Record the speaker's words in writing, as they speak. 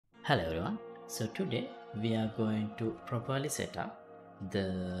Hello everyone. So today we are going to properly set up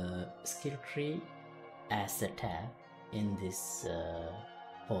the skill tree as a tab in this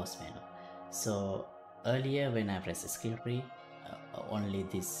pause menu. So earlier when I pressed the skill tree, only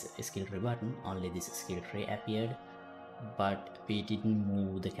this skill tree button, only this skill tree appeared, but we didn't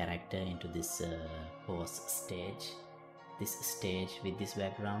move the character into this pause stage, with this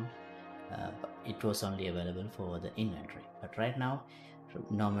background. But it was only available for the inventory. But right now,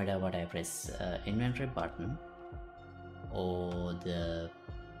 no matter what I press inventory button or the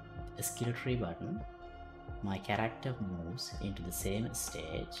skill tree button, my character moves into the same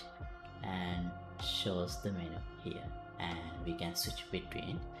stage and shows the menu here, and we can switch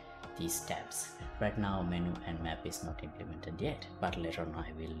between these tabs. Right now menu and map is not implemented yet, but later on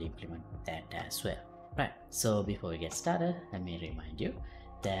I will implement that as well. Right, so before we get started, let me remind you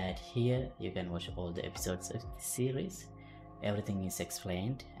that here you can watch all the episodes of this series. Everything is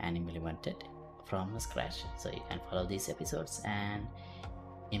explained and implemented from scratch, so you can follow these episodes and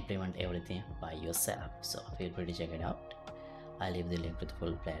implement everything by yourself. So feel free to check it out. I'll leave the link to the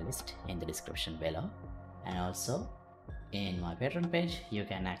full playlist in the description below, and also in my Patreon page you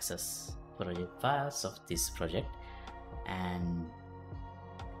can access project files of this project, and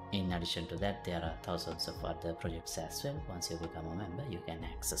in addition to that there are thousands of other projects as well. Once you become a member you can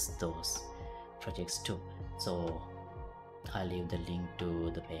access those projects too. So I'll leave the link to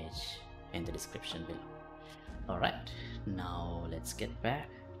the page in the description below. Alright, now let's get back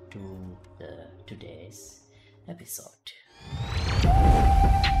to today's episode.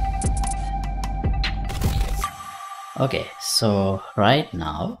 Okay, so right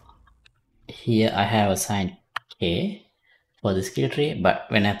now here I have assigned K for the skill tree, but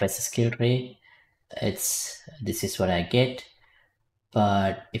when I press the skill tree, this is what I get.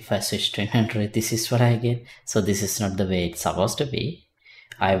 But if I switch to inventory, this is what I get. So this is not the way it's supposed to be.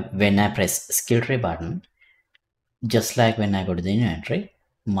 When I press skill tree button, just like when I go to the inventory,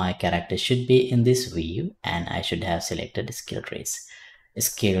 my character should be in this view and I should have selected skill tree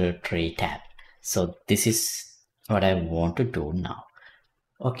tab. So this is what I want to do now.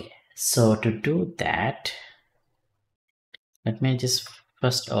 Okay, so to do that, let me just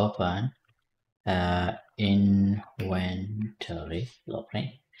first open inventory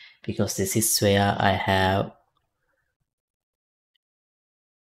blueprint, because this is where I have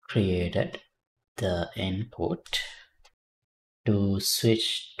created the input to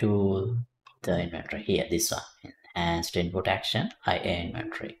switch to the inventory. Here, this one, enhanced input action IA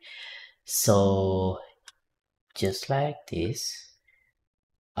inventory. So just like this,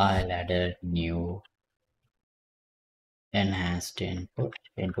 I'll add a new enhanced input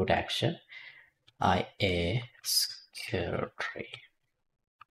action IA skill tree.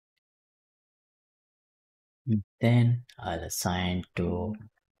 Then I'll assign to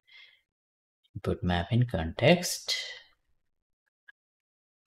input map in context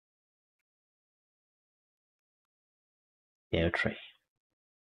skill tree,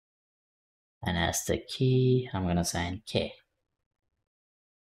 and as the key I'm gonna assign K.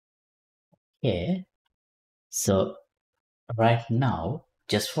 Okay, so right now,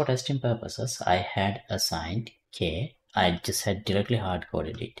 just for testing purposes, I had assigned K. I just had directly hard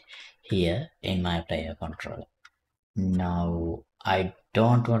coded it here in my player controller. Now I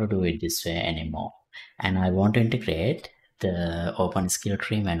don't want to do it this way anymore, and I want to integrate the open skill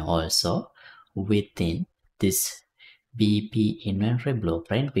tree menu also within this BP inventory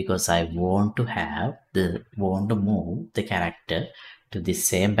blueprint, because I want to move the character to the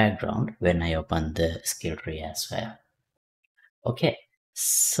same background when I open the skill tree as well. Okay,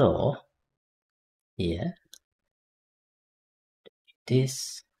 so here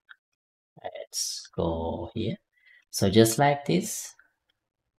this, let's go here. So just like this,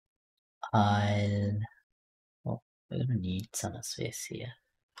 we're gonna need some space here.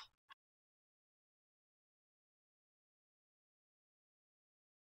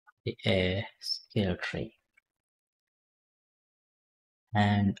 The skill tree,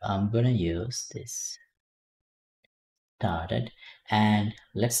 and I'm gonna use this started, and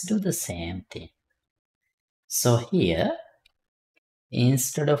let's do the same thing. So here,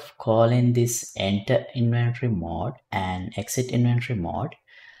 instead of calling this enter inventory mode and exit inventory mode,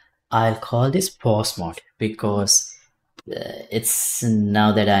 I'll call this pause mode, because it's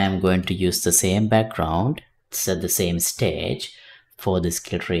now that I am going to use the same background, so the same stage for the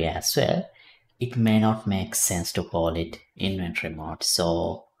skill tree as well, it may not make sense to call it inventory mode.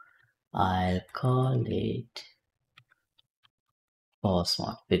 So I'll call it pause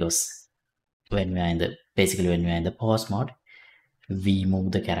mode, because when we're in the pause mode, we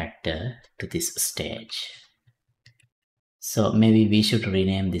move the character to this stage. So maybe we should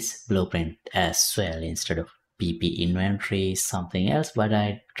rename this blueprint as well instead of pp inventory something else, but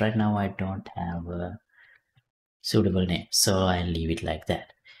right now I don't have a suitable name, so I'll leave it like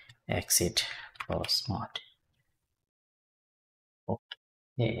that. Exit pause mode.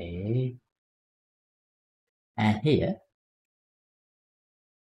 Okay, and here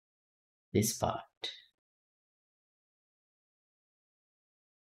this part,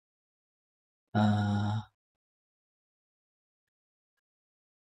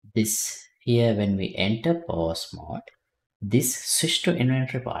 this here when we enter pause mode, this switch to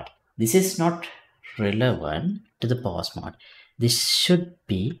inventory part, this is not relevant to the pause mode. This should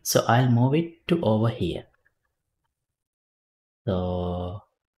be, so I'll move it to over here. So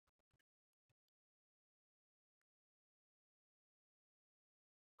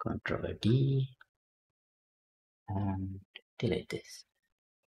Ctrl D and delete this.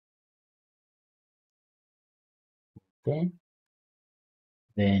 Then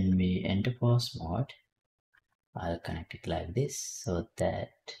when we enter pause mode, I'll connect it like this so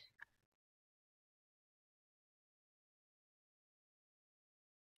that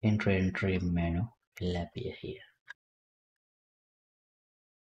entry menu will appear here.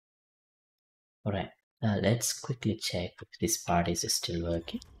 Alright, let's quickly check if this part is still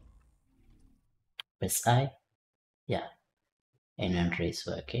working. Press I, yeah, inventory is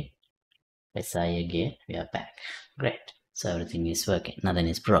working. Press I again, we are back. Great, so everything is working, nothing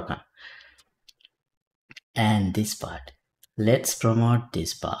is broken. And this part, let's promote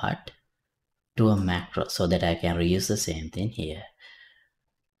this part to a macro so that I can reuse the same thing here.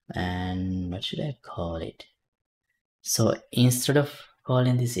 And what should I call it? So instead of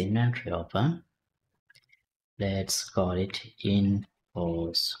calling this inventory open, let's call it in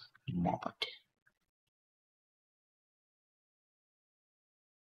pause mode.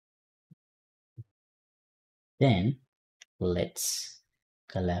 Then let's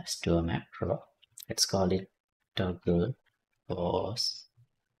collapse to a macro. Let's call it toggle pause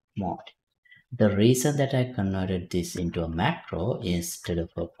mode. The reason that I converted this into a macro instead of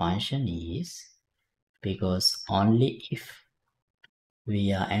a function is because only if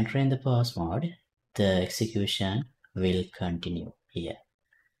we are entering the pause mode, the execution will continue here.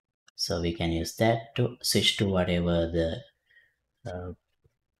 So we can use that to switch to whatever the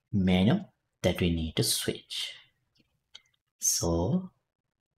menu that we need to switch. So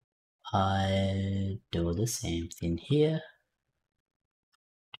I'll do the same thing here.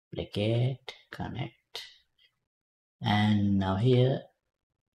 Duplicate, connect, and now here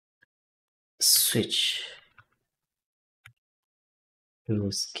switch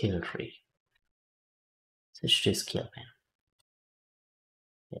to skill tree. Switch to skill menu.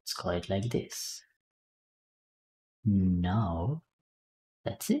 Let's call it like this. Now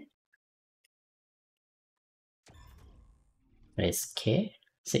that's it. Press K.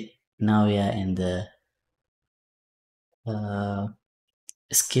 See, now we are in the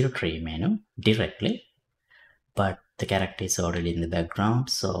skill tree menu directly, but the character is already in the background,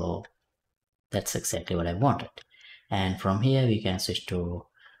 so that's exactly what I wanted. And from here we can switch to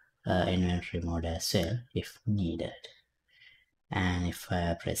inventory mode as well if needed. And if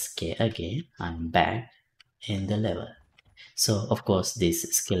I press K again, I'm back in the level. So of course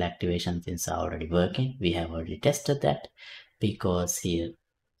these skill activation things are already working. We have already tested that because here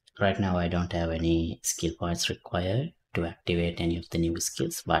right now I don't have any skill points required to activate any of the new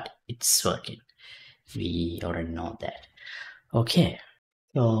skills, but it's working. We already know that. Okay,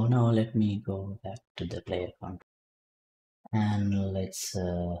 so now let me go back to the player control and let's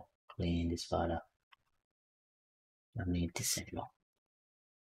clean this part up. Don't need this anymore.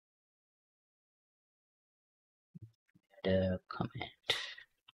 The comment.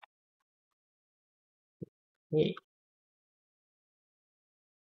 Hey.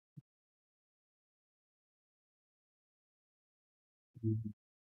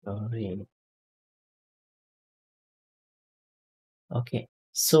 Sorry. Okay,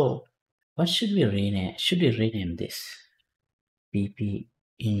 so what should we rename? Should we rename this? PP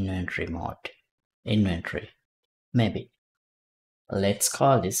inventory mode. Inventory. Maybe. Let's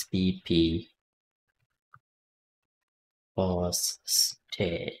call this PP pause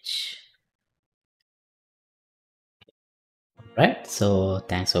stage. Right, so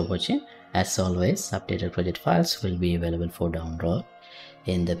thanks for watching. As always, updated project files will be available for download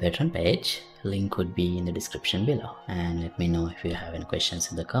in the Patreon page. Link would be in the description below. And let me know if you have any questions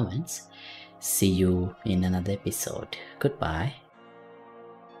in the comments. See you in another episode. Goodbye.